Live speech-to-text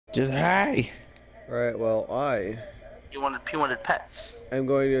Just hi. Alright, well, He wanted pets. am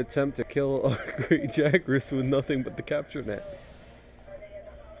going to attempt to kill a great Jagras with nothing but the capture net.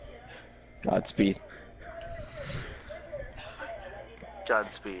 Godspeed.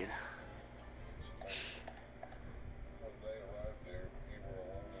 Godspeed.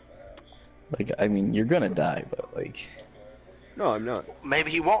 Like, I mean, you're gonna die, but like. No, I'm not.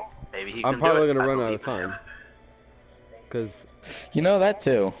 Maybe he won't. Maybe he can I'm probably do it. going to run out believe of time. Because That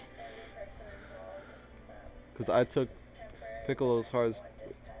too. I took Piccolo's hearts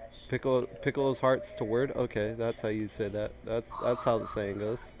to word. Okay, that's how you say that. That's how the saying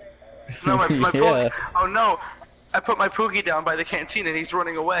goes. No, my Yeah. Oh no! I put my Poogie down by the canteen and he's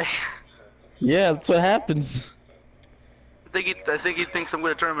running away. Yeah, that's what happens. I think he thinks I'm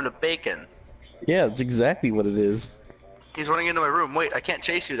gonna turn him into bacon. Yeah, that's exactly what it is. He's running into my room. Wait, I can't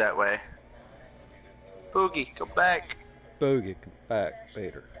chase you that way. Poogie, come back. Bogey, come back,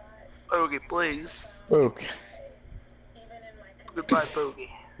 Vader. Poogie, please. Okay. Goodbye, Poogie.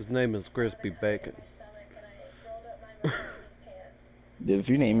 His name is Crispy Bacon. If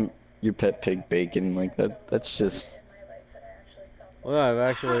you name your pet pig Bacon, like that's just. Well, I've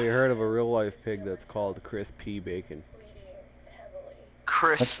actually heard of a real life pig that's called Crispy Bacon.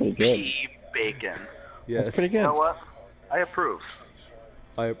 Crispy bacon. Yes. That's pretty good. You know what? I approve.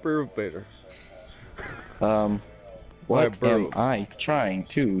 I approve, Vader. What am I trying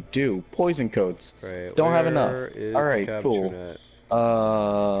to do? Poison coats. Right, Don't have enough. is All the right, capture cool. net?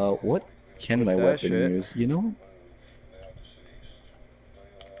 What can With my that weapon shit. use? You know?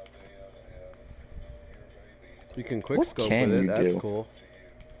 You can quick What scope can with it. you That's do? cool.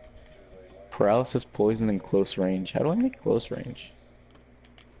 Paralysis, poison, and close range. How do I make close range?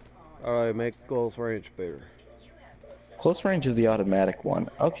 Alright, make close range, Vader. Close range is the automatic one.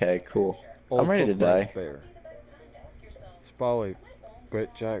 Okay, cool. I'm ready to Close range, die. Vader. It's probably great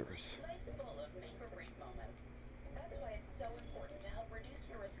Jagras.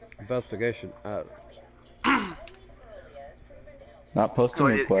 Investigation out. Not post a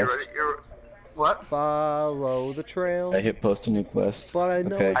new quest. What? Follow the trail. I hit post a new quest. But I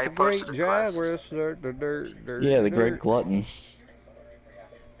know Okay. it's I a great posted a quest. Jagras. Yeah, the Great Glutton.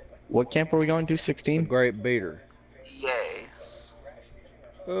 What camp are we going to? The 16? great beater. Yay.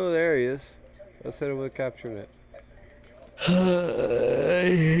 Oh, there he is. Let's hit him with a capture net. I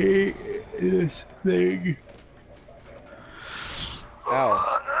hate this thing.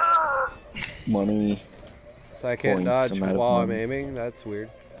 Ow. Money. So I can't Points, dodge I'm out of while I'm money. aiming? That's weird.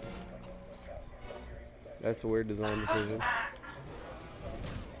 That's a weird design decision.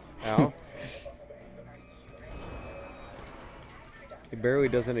 Ow. He barely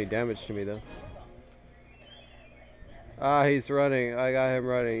does any damage to me though. Ah, he's running. I got him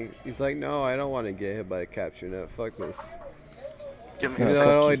running. He's like, no, I don't want to get hit by a capture net. Fuck this. Give me Yeah, a Even though second.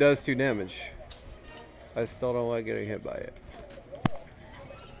 it only does 2 damage. I still don't like getting hit by it.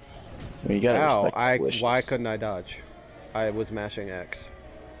 Well, you gotta Ow, respect squishes. why couldn't I dodge? I was mashing X.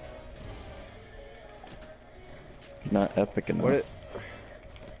 Not epic enough. What it?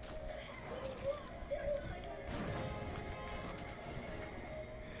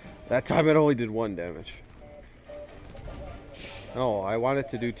 That time it only did 1 damage. No, I wanted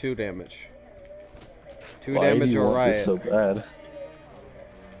to do 2 damage. 2 Why do damage you or want riot. this so bad?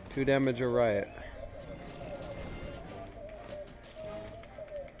 2 damage or riot.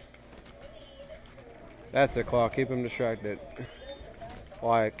 That's it, Claw. Keep him distracted.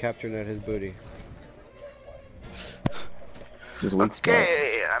 While I capture net his booty. Just weak spot.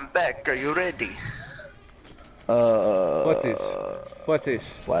 Okay, I'm back. Are you ready? Footsies. Footsies.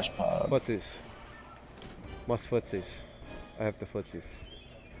 Flash pod. Footsies. Must footsies. I have the footsies.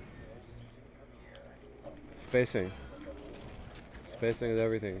 Spacing. Spacing is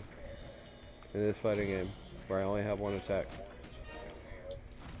everything in this fighting game, where I only have 1 attack.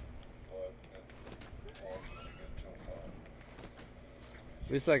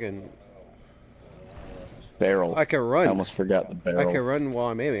 At least I can Barrel. I can run. I almost forgot the barrel. I can run while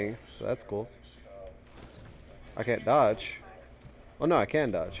I'm aiming, so that's cool. I can't dodge. Oh no, I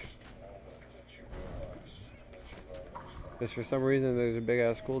can dodge. Just for some reason there's a big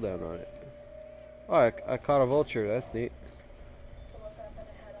ass cooldown on it. Oh, I caught a vulture. That's neat.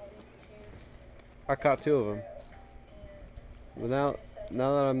 I caught 2 of them. But now that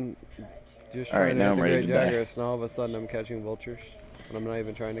I'm just Alright, trying now I'm to ready hit the to Great die. Jagras, and all of a sudden I'm catching vultures. And I'm not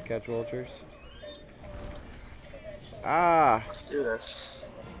even trying to catch vultures. Ah! Let's do this.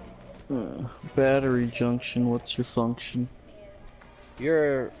 Battery junction, what's your function?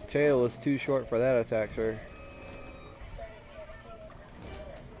 Your tail is too short for that attack, sir.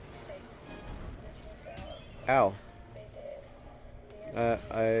 Ow.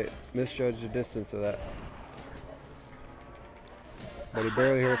 I misjudged the distance of that. But he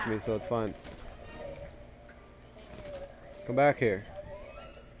barely hurts me, so it's fine. Come back here.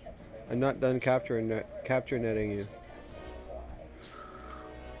 I'm not done capture netting you.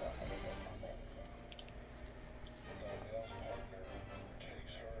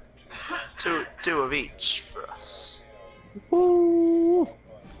 Two of each for us. Woo!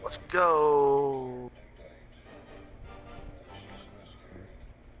 Let's go.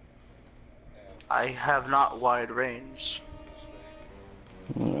 I have not wide range,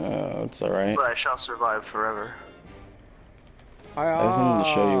 It's alright. but I shall survive forever. I just need to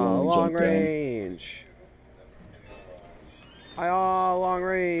show you when we long jump down. range. Long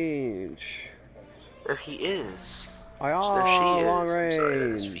range. There he is. There There she long is. I'm sorry, that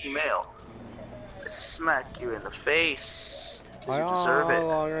is range. female. I smack you in the face. 'Cause you deserve it.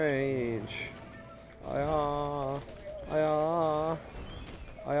 Long range.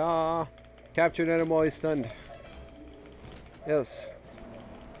 Capture net him while he's stunned. Yes.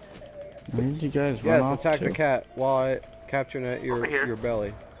 Where did you guys run Yes, off attack to? the cat while I capture net Over here. your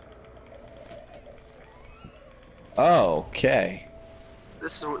belly. Oh, okay.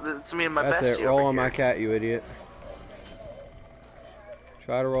 This is me and my That's bestie it. Roll over on my here. cat, you idiot.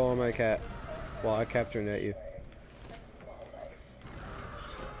 Try to roll on my cat while I capture net you.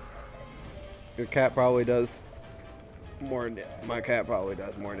 Your cat probably does more. My cat probably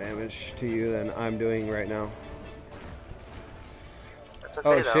does more damage to you than I'm doing right now. That's okay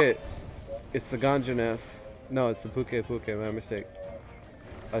Oh though. shit! It's the ganja nest. No, it's the puke. My mistake.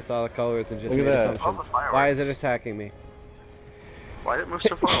 I saw the colors and just Look at made that. All assumptions. the fireworks. Why is it attacking me? Why did it move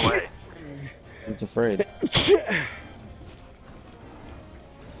so far away? It's afraid.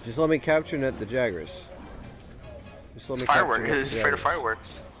 Just let me capture net the Jagras. Just let me Firework. capture net He's the afraid of Jagras.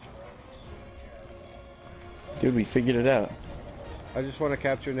 fireworks. Dude, we figured it out. I just want to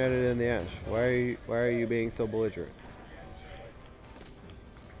capture net it in the ash. Why are you being so belligerent?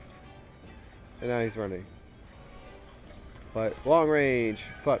 And now he's running. But long range.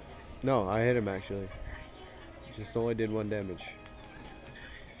 Fuck. No, I hit him actually. Just only did 1 damage.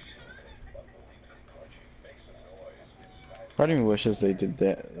 Part of me wishes they did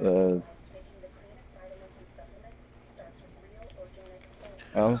that.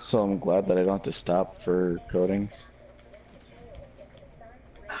 Also, I'm glad that I don't have to stop for coatings.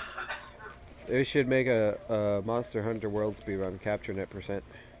 They should make a Monster Hunter World speedrun capture net %.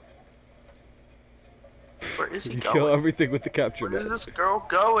 Where is he You kill going? everything with the capture Where net. is this girl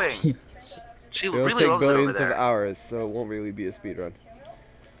going? She It'll really take loves it over billions of there. hours, so it won't really be a speedrun.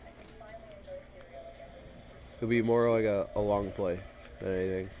 It'll be more like a long play than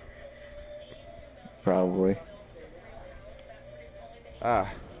anything. Probably.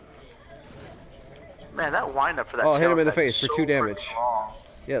 Ah. Man, that windup for that Oh, hit tail him in the attack face is for so 2 damage. freaking long.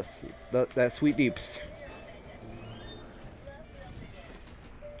 Yes, that sweet deeps.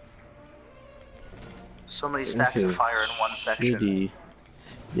 So many This stacks of is fire in one section. shitty.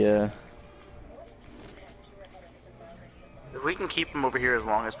 Yeah. If we can keep him over here as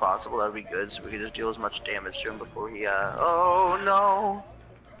long as possible, that would be good, so we can just deal as much damage to him before he, oh no!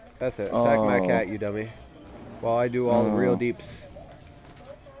 That's it. Attack my Oh. cat, you dummy. While I do all the real Oh. deeps.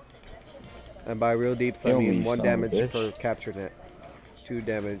 And by real deeps, I Kill mean me, 1 son of a damage bitch. per capture net. 2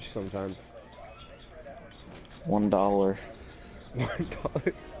 damage sometimes. $1.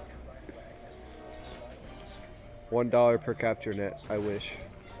 $1. $1 per capture net, I wish.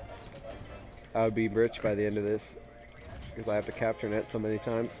 I would be rich by the end of this. Because I have to capture net so many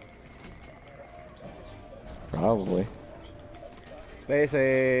times. Probably.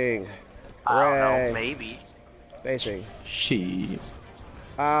 Spacing! I don't Hooray. know, maybe. Spacing. She.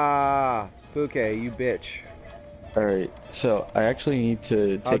 Ah! Puke, you bitch. Alright, so I actually need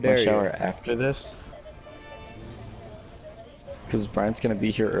to How take my dare you. shower after this. Because Brian's gonna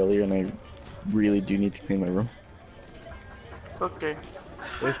be here earlier and I really do need to clean my room. Okay.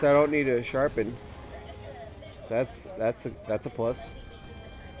 At least I don't need to sharpen. That's a plus.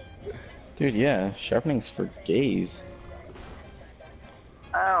 Dude, yeah, sharpening's for gays.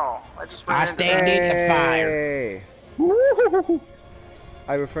 Ow, I just went into stand that. in the fire. Hey!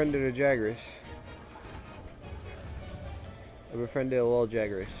 I befriended a Jagras. I befriended a little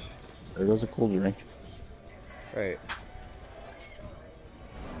Jagras. There goes a cool drink. Right.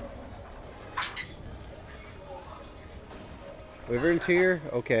 Wyvern tier?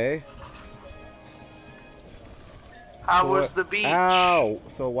 Okay. How So was what- the beach? Ow!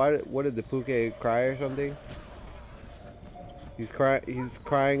 So what did the Puke cry or something? He's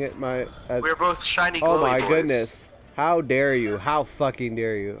crying at my... We were both shiny oh glowy my boys. goodness. How dare you? How fucking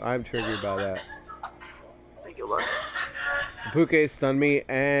dare you? I'm triggered by that. Thank you, Lux. Puke stunned me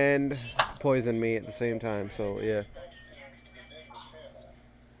and poisoned me at the same time, so yeah.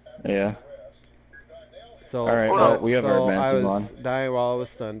 Yeah. So, Alright, Hold well, up. we have our so I advances was on. dying while I was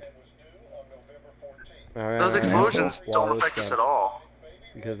stunned. Those explosions While I don't was affect us stunned, at all.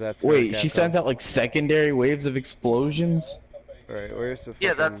 because that's kind of Wait, she Capcom. sends out like secondary waves of explosions? Alright, where's the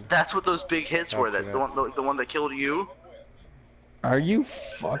Yeah, fucking... that's what those big hits were. That Capture the one that killed you. Are you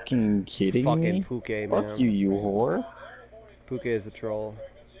fucking kidding Fucking me? Puke, Fuck man. you, you whore. Puke is a troll.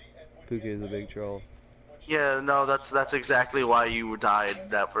 Puke is a big troll. Yeah, no, that's exactly why you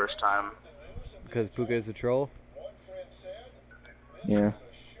died that first time. Because Puke is a troll? Yeah.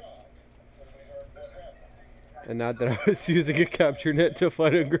 And not that I was using a capture net to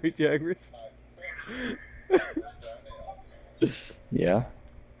fight a great Jagras. Yeah.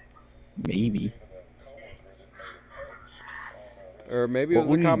 Maybe. Or maybe it What was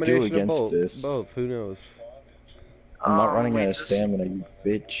a would you do combination of against both. this? Both, who knows? I'm not running we out of just- stamina, you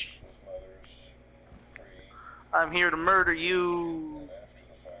bitch. I'm here to murder you.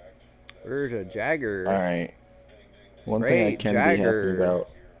 Where's a Jagger? Alright. One thing I Great can be Jagger. happy about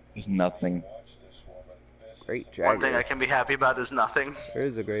is nothing. Great Jagger. One thing I can be happy about is nothing.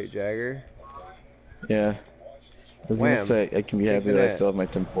 There's a great Jagger. Yeah. I was gonna Wham. say, I can be Take happy the that I net. still have my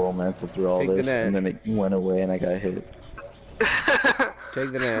temporal mantle through all Take the this, and net. then it went away and I got hit.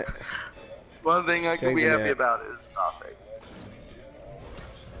 Take the net. One thing I can Take be the happy net. about is nothing.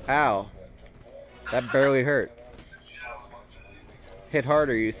 Ow. That barely hurt. Hit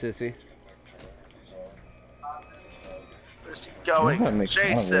harder, you sissy. Where's he I'm gonna going? make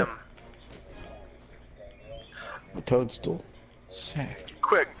Chase fun of him. A toadstool. Sack.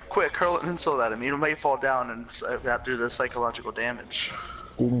 Quick, hurl an insult at him. He may fall down and do the psychological damage.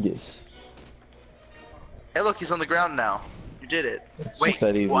 Dingus. Hey, look, he's on the ground now. You did it. It's Wait, just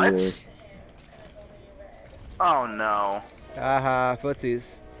that easy what? to- Oh no. Haha, footsies.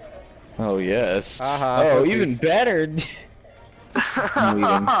 Oh yes. Haha, Oh, footsies. even better.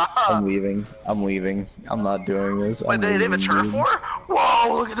 I'm leaving. I'm leaving. I'm not doing this. Wait, I'm they have a leaving, turf dude. war?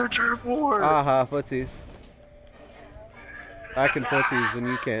 Whoa, look at their turf war! Haha, footsies. I can footsies and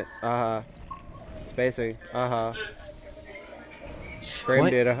you can't. Haha. Spacing. Haha. Frame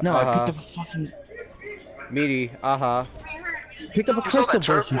What? data. No, I Haha. picked up a fucking. Meaty. Haha. Picked up a You saw crystal that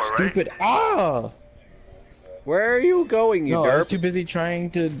turf burst, you war, right? stupid. Ah! Where are you going, you No, I was derp? too busy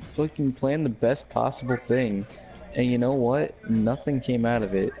trying to fucking plan the best possible thing. And you know what? Nothing came out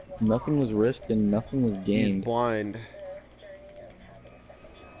of it. Nothing was risked and nothing was He's gained. blind.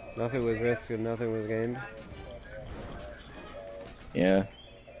 Nothing was risked and nothing was gained. Yeah.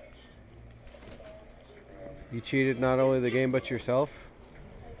 You cheated not only the game but yourself.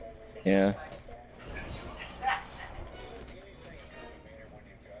 Yeah.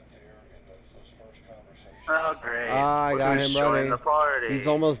 Oh great. Ah, I Look got who's him joining running. the party. He's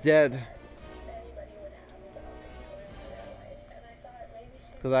almost dead.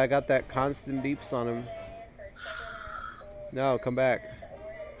 Cause I got that constant deeps on him. No, come back.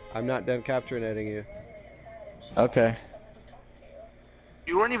 I'm not done capture netting you. Okay.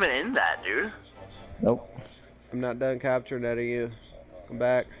 You weren't even in that, dude. Nope. I'm not done capture netting you. Come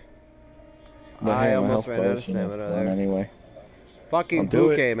back. But I hey, my almost health ran out bar of is enough stamina fun there. anyway. Fucking I'll do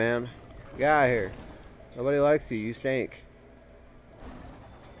it. bouquet, man. Get out of here. Nobody likes you. You stink.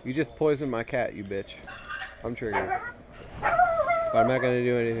 You just poisoned my cat, you bitch. I'm triggered. But I'm not gonna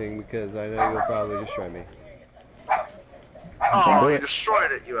do anything because I know you'll probably destroy me. Oh, do you it.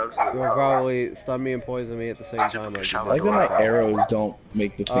 destroyed it, you absolute. You'll probably stun me and poison me at the same time. Like you I I like did when my last time. arrows don't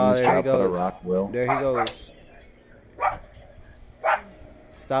make the Oh, things there he drop, but a goes. rock will. There he goes.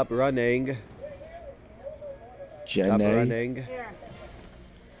 Stop running. Stop Jenny. running.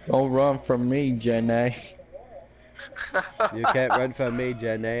 Don't run from me, Jenny. You can't run from me,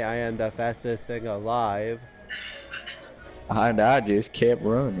 Jenny. I am the fastest thing alive. I just kept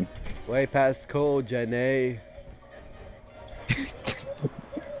running. Way past cold, Jenny.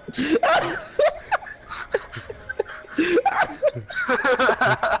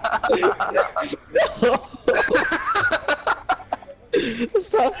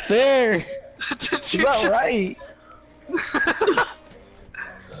 That's not fair. Did It's you not just... right.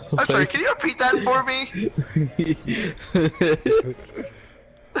 I'm sorry, can you repeat that for me?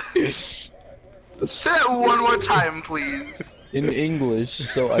 Say that one more time, please. In English,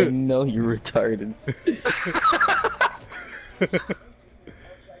 so I know you're retarded.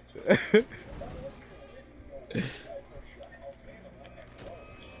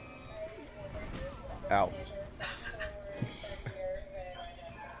 Ow.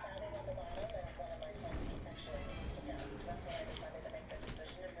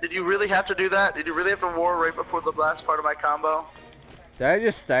 Did you really have to do that? Did you really have to war right before the last part of my combo? Did I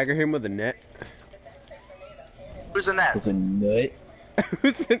just stagger him with a net? Who's in that? With a nut.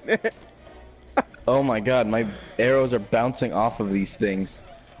 Who's a net? Oh my god, my arrows are bouncing off of these things.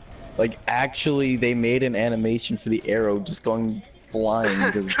 Like, actually, they made an animation for the arrow just going flying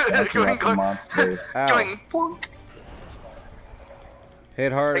because it's bouncing off the monster. Ow. Going plunk.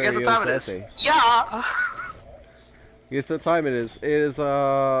 Hit hard. I guess what time it is. Guess Yeah. what time it is. It is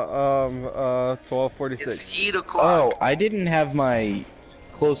 12:46. It's 8 o'clock. Oh, I didn't have my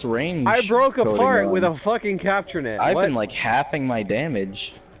close range. I broke coding apart on. with a fucking capture net. I've What? been like halving my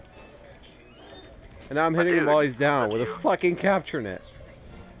damage. And now I'm hitting him while he's down with a fucking capture net.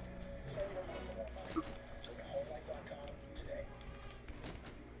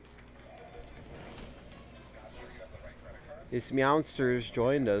 This Meowster's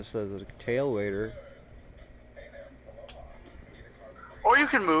joined us as a tail waiter. Or you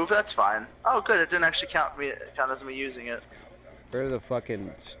can move, that's fine. Oh good, it didn't actually count as me using it. Where's the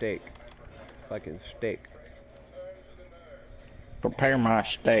fucking steak? Fucking steak. Prepare my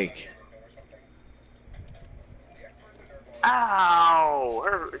steak. Ow!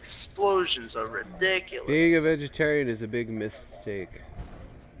 Her explosions are ridiculous. Being a vegetarian is a big mistake.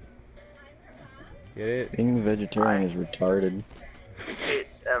 Get it? Being a vegetarian is retarded. Hate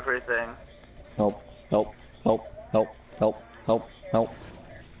everything. Help, help, help, help, help, help, help.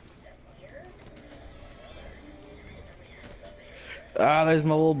 Ah, there's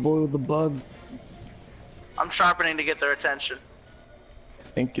my little boy with the bug. I'm sharpening to get their attention.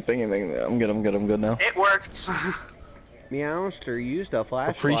 Thank you. I'm good now. It worked. Meowster used a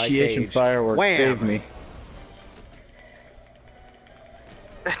flashlight. Appreciation cage. fireworks Wham! saved me.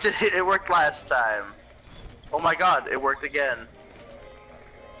 It worked last time. Oh my god, it worked again.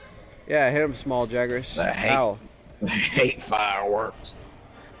 Yeah, hit him, small Jagras. I hate, Ow. I hate fireworks.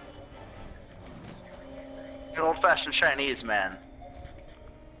 An old-fashioned Chinese man.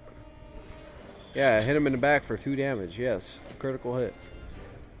 Yeah, hit him in the back for 2 damage. Yes, critical hit.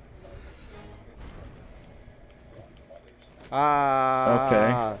 Ah.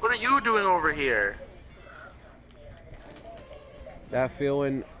 Okay. What are you doing over here? That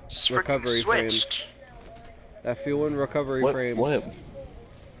feeling Just recovery freaking switched. frames. That feeling recovery What frames. flip?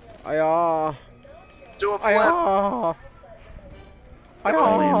 Do a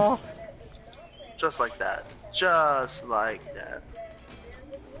flip. Just like that. Just like that.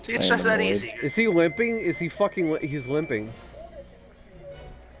 See, it's I just am that annoyed. easy. Is he limping? Is he fucking he's limping.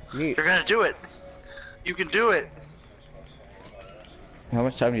 Neat. You're gonna do it. You can do it. How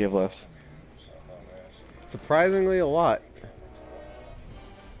much time do you have left? Surprisingly a lot.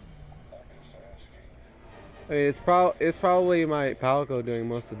 I mean, it's probably my Palico doing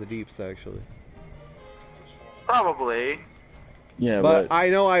most of the deeps actually. Probably. Yeah, But but I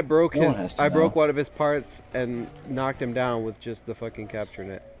know I broke no one his has to I broke know. one of his parts and knocked him down with just the fucking capture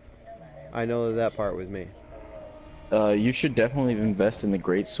net. I know that part was me. You should definitely invest in the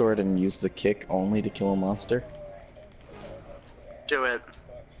greatsword and use the kick only to kill a monster. Do it.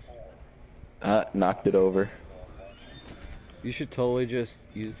 Knocked it over. You should totally just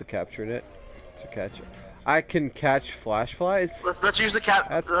use the capture net to catch it. I can catch flash flies. Let's use the cat.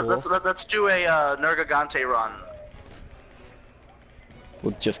 That's cool. Let's do a Nergigante run.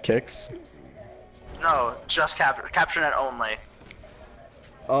 With just kicks? No, just capture net only.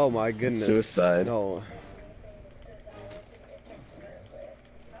 Oh my goodness. Suicide. No.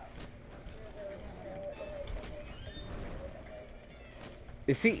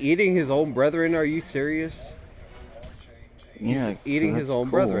 Is he eating his own brethren? Are you serious? Yeah, He's eating his that's own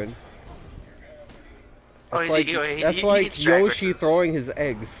cool. brethren. Oh, That's he's, like, he that's he like eats Yoshi Jagras. throwing his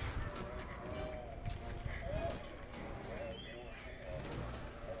eggs.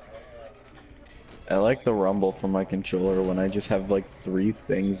 I like the rumble from my controller when I just have like 3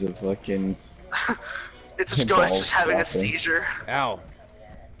 things of fucking... It's just going, it's balls just having a flopping. seizure. Ow.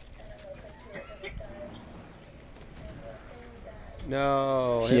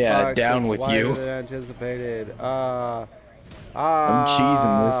 No. Yeah, hitbox down was with wider you. than anticipated. I'm I'm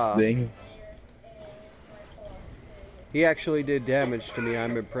cheesing this thing. He actually did damage to me.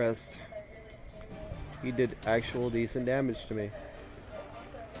 I'm impressed. He did actual decent damage to me.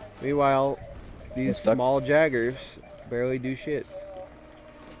 Meanwhile, these stuck? small Jaggers barely do shit.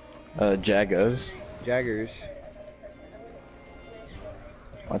 Jagras. Jaggers.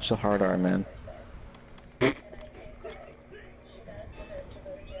 Watch the hard R, man.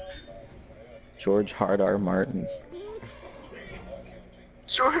 George Hard R. Martin.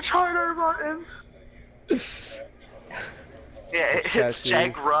 George Harder Martin. Yeah, it's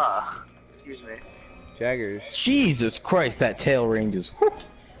Tattoos. Jagra. Excuse me. Jaggers. Jesus Christ, that tail range is... whoop.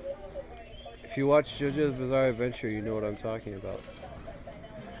 If you watch JoJo's Bizarre Adventure, you know what I'm talking about.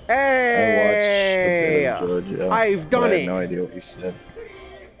 I Hey! watched a bit of JoJo. I've but done I it! had no idea what you said.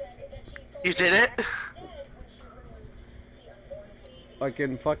 You did it? Like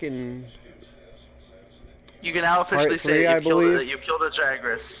in fucking... You can now officially Part say three, I that believe. you killed a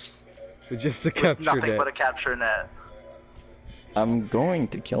Jagras. Just to With capture nothing it. but a capture net. I'm going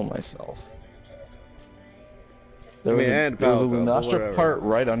to kill myself. I mean, and There was a Falco, but Lunastra whatever. part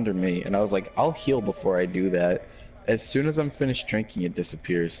right under me, and I was like, I'll heal before I do that. As soon as I'm finished drinking, it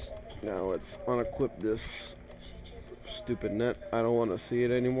disappears. Now let's unequip this stupid net. I don't want to see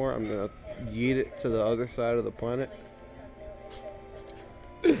it anymore. I'm gonna yeet it to the other side of the planet.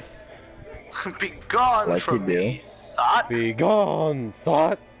 Be gone Like from you do. me, thought. Be gone,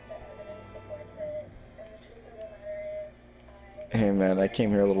 thought! Hey man, I came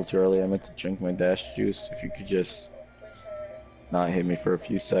here a little too early. I meant to drink my dash juice. If you could just not hit me for a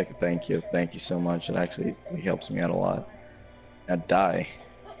few seconds, thank you. Thank you so much. It actually helps me out a lot. Now die.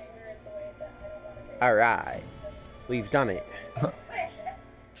 Alright. We've done it.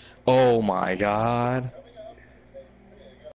 Oh my god.